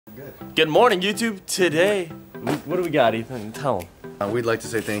Good morning, YouTube. Today, what do we got, Ethan? Tell them. We'd like to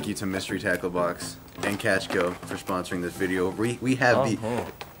say thank you to Mystery Tackle Box and Catch Go for sponsoring this video. We have the,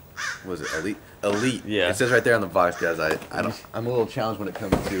 was it Elite? Yeah. It says right there on the box, guys. I'm a little challenged when it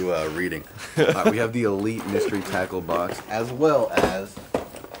comes to reading. We have the Elite Mystery Tackle Box as well as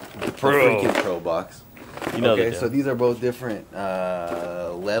the freaking Pro Box. You know okay, so these are both different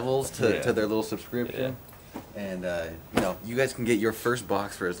levels to their little subscription. Yeah. And you know, you guys can get your first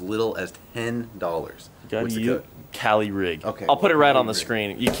box for as little as $10. What's the code? Cali Rig. Okay. I'll put it right on the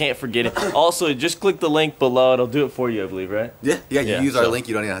screen. You can't forget it. Also, just click the link below. It'll do it for you, I believe, right? Yeah. You use our link.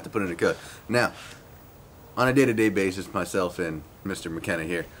 You don't even have to put in a code. Now, on a day-to-day basis, myself and Mr. McKenna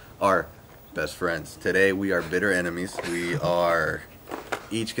here are best friends. Today, we are bitter enemies. We are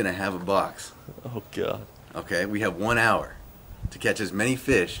each gonna have a box. Oh God. Okay. We have 1 hour to catch as many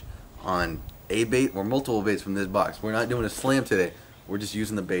fish on a bait or multiple baits from this box. We're not doing a slam today. We're just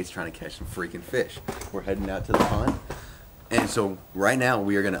using the baits trying to catch some freaking fish. We're heading out to the pond. And so right now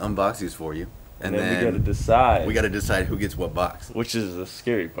we are going to unbox these for you. And then we got to decide. We got to decide who gets what box. Which is the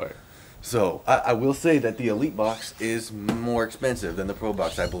scary part. So I will say that the Elite box is more expensive than the Pro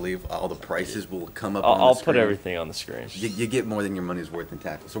box, I believe. All the prices will come up on the screen. I'll put everything on the screen. You get more than your money's worth in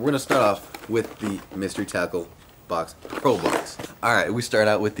tackle. So we're going to start off with the Mystery Tackle Box Pro box. All right, we start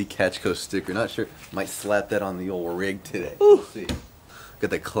out with the Catch Go sticker. Not sure, might slap that on the old rig today. Let's see.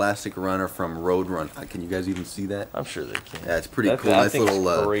 Got the classic runner from Road Run. Can you guys even see that? I'm sure they can. Yeah, it's pretty cool. Nice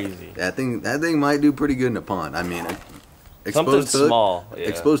little. Crazy. That thing might do pretty good in a pond. I mean, something small. Yeah.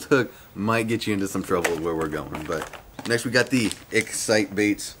 Exposed hook might get you into some trouble where we're going. But next we got the Excite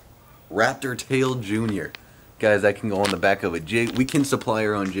Baits Raptor Tail Junior. Guys, that can go on the back of a jig. We can supply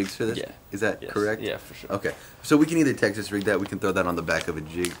our own jigs for this. Yeah. Is that correct? Yeah, for sure. Okay. So we can either Texas rig that. We can throw that on the back of a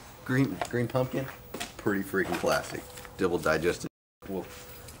jig. Green pumpkin, pretty freaking classic. Double digested. Well,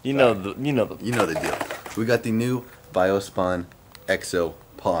 you know the deal. We got the new Biospawn Exo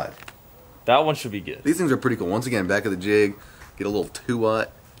Pod. That one should be good. These things are pretty cool. Once again, back of the jig, get a little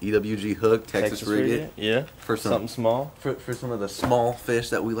 2-aught EWG hook, Texas rig it. Yeah. For something small. For some of the small fish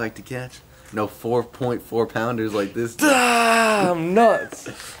that we like to catch. No 4.4 pounders like this. I'm nuts.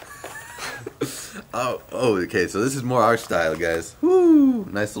 Oh, okay. So this is more our style, guys. Woo!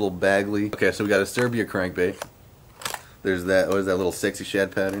 Nice little Bagley. Okay, so we got a Serbia crankbait. There's that. What is that little sexy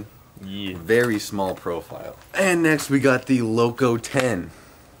shad pattern? Yeah. Very small profile. And next we got the Loco 10.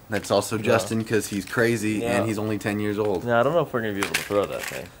 That's also Justin because he's crazy and he's only 10 years old. Now I don't know if we're gonna be able to throw that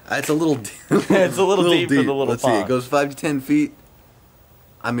thing. It's a little deep. It's a little deep for the little Let's pond. see. It goes 5 to 10 feet.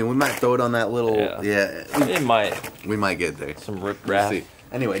 I mean, we might throw it on that little. Yeah. It might. We might get there. Some rip rap. We'll see.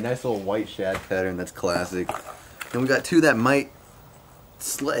 Anyway, nice little white shad pattern. That's classic. Then we got two that might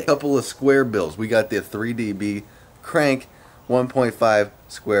slay. A couple of square bills. We got the 3DB Crank 1.5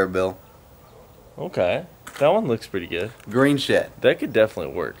 square bill. Okay. That one looks pretty good. Green shad. That could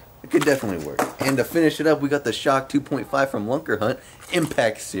definitely work. It could definitely work. And to finish it up, we got the Shock 2.5 from Lunker Hunt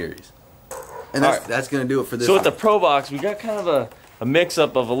Impact Series. And that's going to do it for this So with the Pro Box, we got kind of a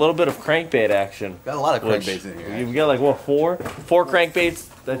mix-up of a little bit of crankbait action. Got a lot of crankbaits in here. We got like, what, four crankbaits,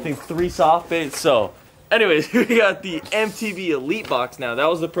 I think 3 soft baits. So, anyways, we got the MTB Elite Box now. That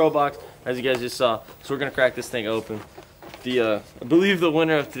was the Pro Box, as you guys just saw. So we're going to crack this thing open. I believe the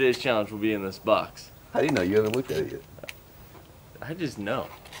winner of today's challenge will be in this box. How do you know? You haven't looked at it yet. I just know.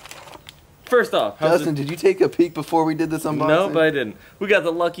 First off, Justin, did you take a peek before we did this unboxing? No, but I didn't. We got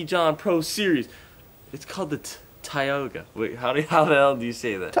the Lucky John Pro Series. It's called the Tioga. Wait, how the hell do you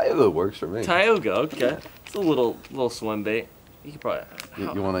say that? Tioga works for me. Tioga, okay. It's a little swim bait. You could probably.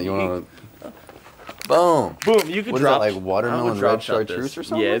 You wanna. Boom. Boom. You could drop. Is that like watermelon red chartreuse or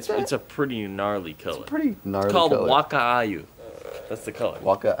something? Yeah, like it's a pretty gnarly color. It's a pretty gnarly It's called color. Waka Ayu. That's the color.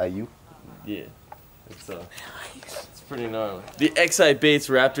 Waka Ayu. Yeah. It's pretty gnarly. The Excite Baits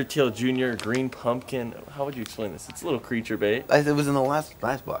Raptor Tail Junior Green Pumpkin. How would you explain this? It's a little creature bait. It was in the last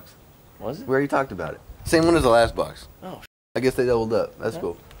box. Was it? We already talked about it. Same one as the last box. Oh. I guess they doubled up. That's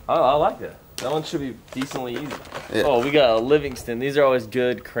cool. I like that. That one should be decently easy. Yeah. Oh, we got a Livingston. These are always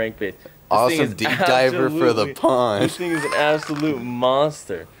good crankbaits. Awesome deep diver for the pond. This thing is an absolute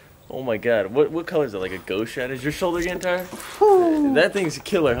monster. Oh my god. What color is it? Like a ghost shad? Is your shoulder getting tired? That thing's a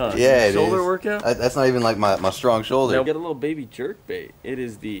killer, huh? Yeah, it shoulder is. workout? That's not even like my strong shoulder. Now we got a little baby jerk bait. It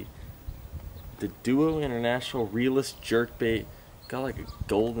is the Duo International Realist Jerk Bait. Got like a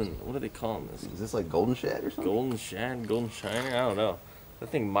golden, what are they calling this? Is this like golden shad or something? Golden shad, golden shiner? I don't know. That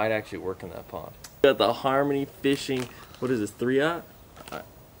thing might actually work in that pond. We got the Harmony Fishing, what is this, 3-aught?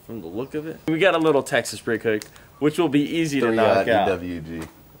 From the look of it. We got a little Texas rig hook, which will be easy to knock out. EWG.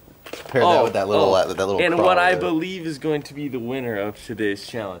 Pair that with that little and crawl what I there. believe is going to be the winner of today's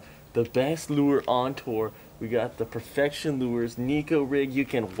challenge. The best lure on tour. We got the Perfection Lures Nico rig. You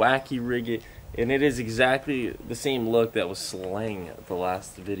can wacky rig it, and it is exactly the same look that was slaying the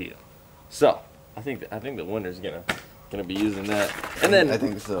last video. So I think the winner's gonna be using that. And then I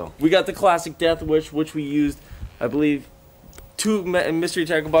think so. We got the classic Death Wish, which we used, I believe, 2 mystery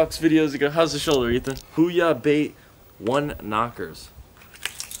tackle box videos ago. How's the shoulder, Ethan? Hooyah Bait 1 knockers.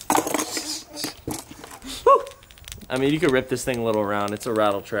 Woo! I mean, you could rip this thing a little around. It's a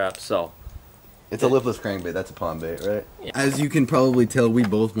rattle trap, so. It's a lipless crankbait. That's a pond bait, right? Yeah. As you can probably tell, we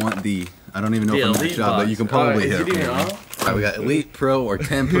both want the, I don't even know if I'm that shot, but you can probably hit it. Alright, we got Elite, Pro, or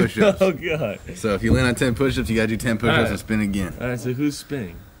 10 push-ups. Oh, God. So if you land on 10 push-ups, you gotta do 10 push-ups and spin again. Alright, so who's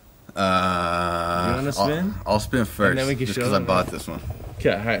spinning? You You wanna spin? I'll spin first, And then we can just show because I them. bought this one.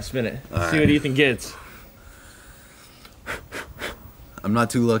 Okay, alright, spin it. See Alright. what Ethan gets. I'm not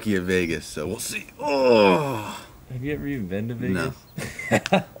too lucky at Vegas, so we'll see. Oh! Have you ever even been to No.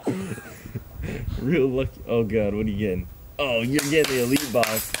 Vegas? Real lucky. Oh, God, what are you getting? Oh, you're getting the Elite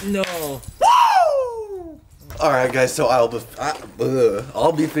box. No. Alright guys, so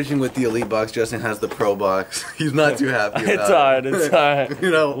I'll be fishing with the Elite box. Justin has the Pro box. He's not too happy about It's alright, it's alright. You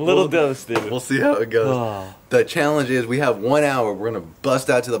know, A little devastated. We'll see how it goes. Oh. The challenge is we have 1 hour. We're gonna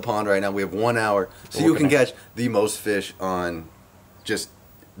bust out to the pond right now. We have 1 hour, so you can catch the most fish on just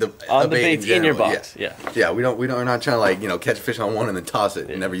the baits in your general. box. Yeah. Yeah, we're not trying to like catch fish on one and then toss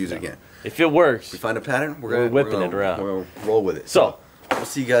it and never use it again. If it works, We find a pattern, We're whipping it around. We're gonna roll with it. So, we'll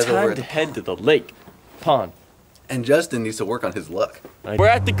see you guys over time at to head to the lake pond. And Justin needs to work on his luck. We're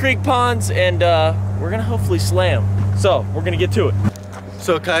at the creek ponds, and we're gonna hopefully slam. So we're gonna get to it.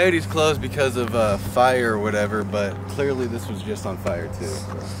 So Coyote's closed because of fire or whatever, but clearly this was just on fire too.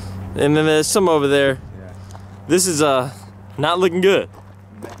 And then there's some over there. Yeah. This is not looking good.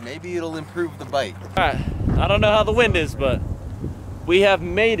 Maybe it'll improve the bite. All right, I don't know how the wind is, but we have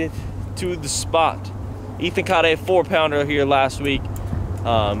made it to the spot. Ethan caught a 4-pounder here last week.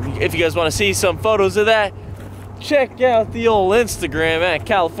 If you guys want to see some photos of that, check out the old Instagram at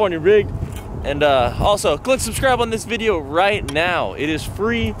California Rig. And also, click subscribe on this video right now. It is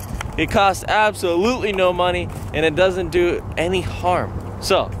free, it costs absolutely no money, and it doesn't do any harm.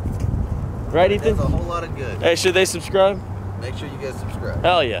 So, right, Ethan? That's a whole lot of good. Hey, should they subscribe? Make sure you guys subscribe.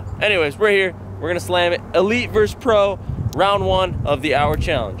 Hell yeah. Anyways, we're here. We're gonna slam it. Elite versus Pro, round 1 of the hour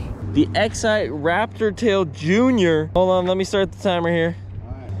challenge. The Excite Raptor Tail Junior. Hold on, let me start the timer here.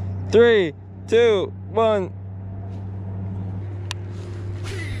 All right. 3, 2, 1.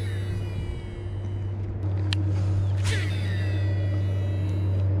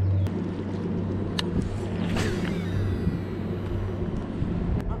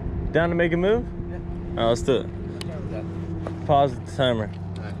 Down to make a move? Yeah. All right, let's do it. Pause the timer.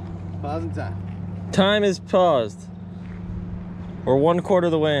 All right. Pause in time. Time is paused. We're 1/4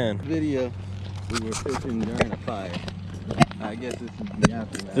 of the way in. Video. We were fishing during a fire. I guess this is the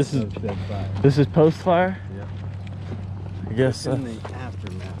aftermath This is- of said fire. This is post fire? Yeah. I guess In the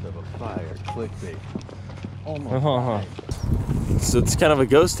aftermath of a fire, clickbait. Almost. died. So it's kind of a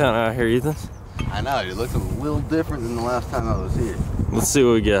ghost town out here, Ethan. I know, it looks a little different than the last time I was here. Let's see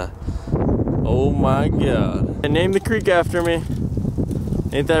what we got. Oh my God. And name the creek after me.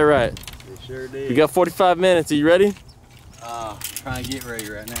 Ain't that right? It sure did. We got 45 minutes. Are you ready? Trying to get ready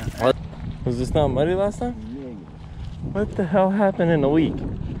right now. Was this not muddy last time? What the hell happened in a week?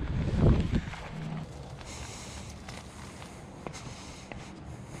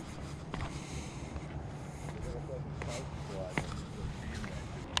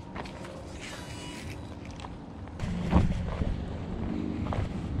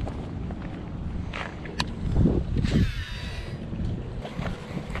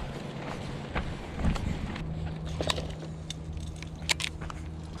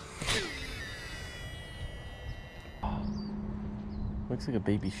 Looks like a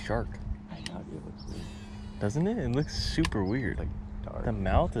baby shark. I know, it looks weird. Doesn't it? It looks super weird. Like dark. The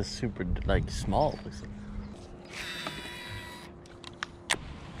mouth is super, like, small. It looks like.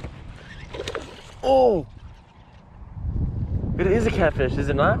 Oh! It is a catfish, is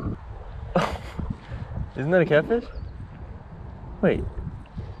it not? Isn't that a catfish? Wait.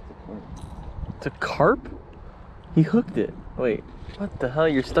 It's a carp? He hooked it. Wait, what the hell?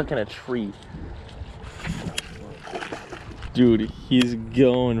 You're stuck in a tree. Dude, he's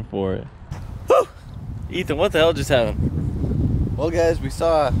going for it. Whew! Ethan, what the hell just happened? Well, guys, we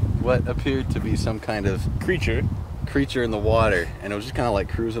saw what appeared to be some kind of Creature. creature in the water, and it was just kind of like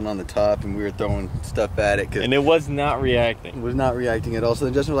cruising on the top, and we were throwing stuff at it because And it was not reacting. it was not reacting at all. So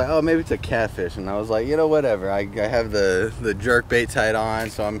then Justin was like, "Oh, maybe it's a catfish," and I was like, "You know, whatever." I have the jerk bait tied on,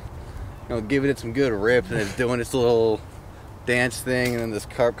 so I'm giving it some good rips, and it's doing its little dance thing, and then this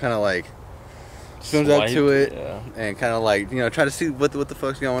carp kind of like swims up to it, and kind of like try to see what the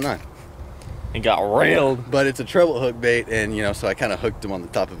fuck's going on. And got railed. But it's a treble hook bait, and so I kind of hooked him on the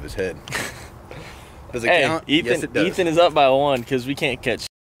top of his head. Does it count? Ethan, yes, it does. Ethan is up by 1 because we can't catch,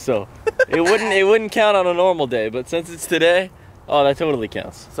 so it wouldn't count on a normal day. But since it's today, oh, that totally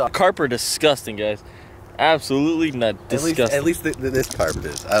counts. So carp are disgusting, guys. Absolutely not disgusting. At least this carp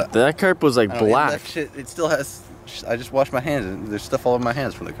is. That carp was like black. That shit, it still has. I just washed my hands, and there's stuff all over my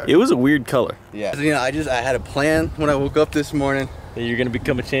hands from the carp. It was a weird color. Yeah. So, I had a plan when I woke up this morning. That you're gonna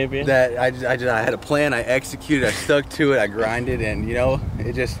become a champion. That I had a plan. I executed. I stuck to it. I grinded, and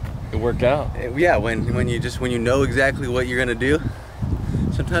it worked out. Yeah. When you know exactly what you're gonna do,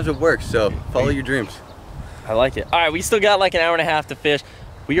 sometimes it works. So follow your dreams. I like it. All right, we still got like an hour and a half to fish.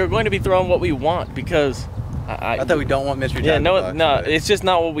 We are going to be throwing what we want because I thought we don't want mystery. Yeah, no, it's just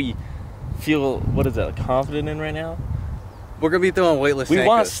not what we feel. What is that? Confident in right now? We're gonna be throwing weightless. We Senkos.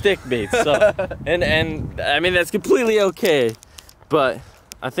 want stick baits, so and I mean that's completely okay, but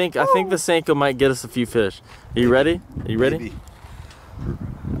I think the Senko might get us a few fish. Are you ready? Are you ready? Maybe.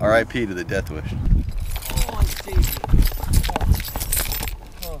 R.I.P. to the Death Wish. Oh, I saved it.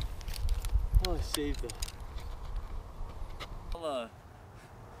 Oh, I saved it.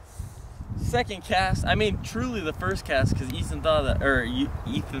 Second cast. I mean, truly the first cast because Ethan saw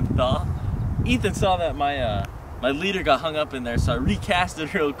that my leader got hung up in there, so I recast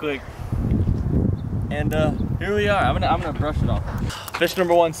it real quick. And here we are. I'm gonna brush it off. Fish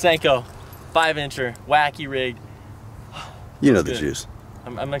number 1, Senko, 5-incher, wacky rig. You know the juice.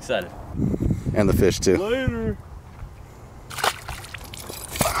 I'm excited. And the fish too. Later.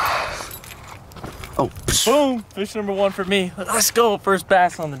 Oh, boom! Fish number 1 for me. Let's go. First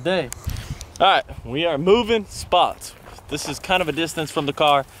bass on the day. All right, we are moving spots. This is kind of a distance from the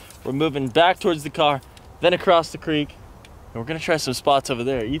car. We're moving back towards the car, then across the creek. And we're gonna try some spots over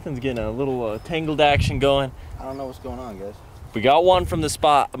there. Ethan's getting a little tangled action going. I don't know what's going on, guys. We got one from the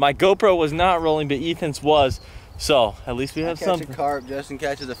spot. My GoPro was not rolling, but Ethan's was. So at least we have something. Catch a carp, Justin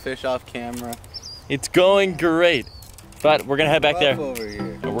catches a fish off camera. It's going great. But we're gonna head back there. Over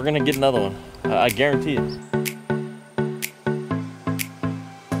here. And we're gonna get another one. I guarantee it.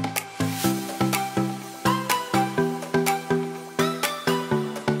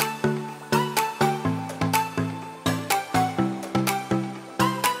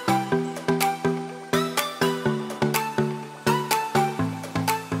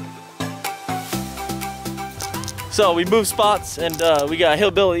 So we moved spots, and we got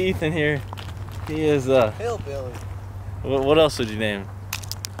Hillbilly Ethan here. He is Hillbilly. What else would you name?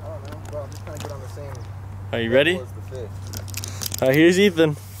 I don't know, bro. I'm just trying to get on the same. Are you ready? As the fish. Alright, here's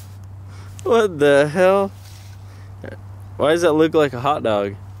Ethan. What the hell? Why does that look like a hot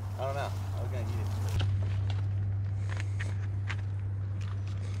dog? I don't know. I was gonna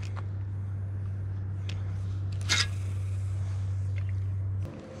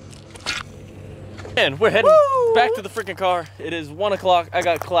eat it. And we're heading back to the freaking car. It is 1 o'clock. I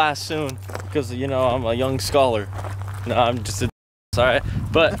got class soon because I'm a young scholar. No, I'm just a sorry.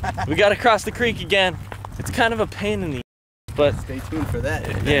 But we got to cross the creek again. It's kind of a pain in the but stay tuned for that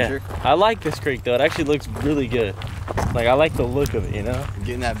adventure. Yeah, I like this creek though. It actually looks really good. Like I like the look of it, I'm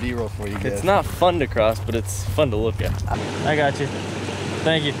getting that B-roll for you guys. It's not fun to cross, but it's fun to look at. I got you.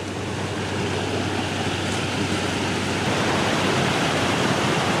 Thank you.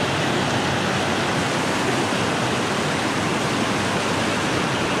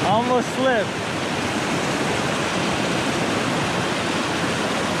 Almost slipped.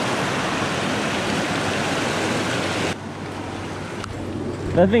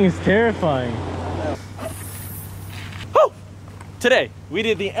 That thing is terrifying. Woo! Today we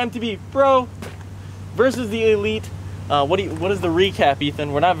did the MTB Pro versus the Elite. What is the recap,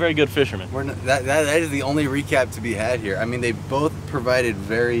 Ethan? We're not very good fishermen. That is the only recap to be had here. I mean, they both provided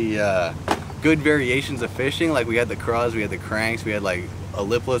very good variations of fishing. Like we had the craws, we had the cranks, we had like a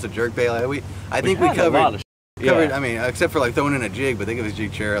lipless, a jerkbait. I think we covered. A lot of I mean, except for like throwing in a jig, but think of his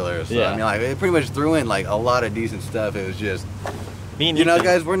jig chairler. So I mean, like it pretty much threw in like a lot of decent stuff. It was just.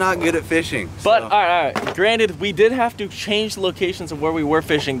 Guys, we're not good at fishing. But so. all right. Granted, we did have to change the locations of where we were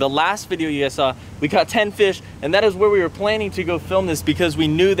fishing. The last video you guys saw, we caught 10 fish, and that is where we were planning to go film this because we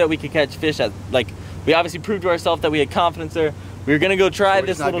knew that we could catch fish at we obviously proved to ourselves that we had confidence there. We were gonna go try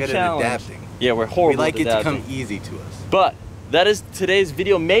this little challenge. Adapting. Yeah, we're horrible. We like at adapting. It to come easy to us. But that is today's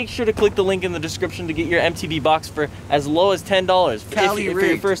video. Make sure to click the link in the description to get your MTB box for as low as $10 for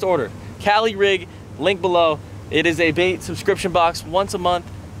your first order. Cali Rig, link below. It is a bait subscription box once a month,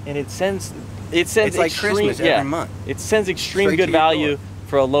 and it sends it's like Christmas every month. It sends extreme good value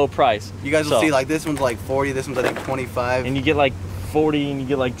for a low price. You guys will So- see, like, this one's like 40, this one's I think 25. And you get like 40 and you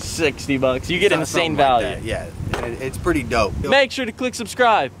get like 60 bucks. You get an insane Something like value. that, yeah, and it's pretty dope. Make sure to click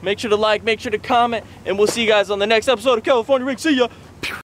subscribe. Make sure to like. Make sure to comment. And we'll see you guys on the next episode of California Rig. See ya.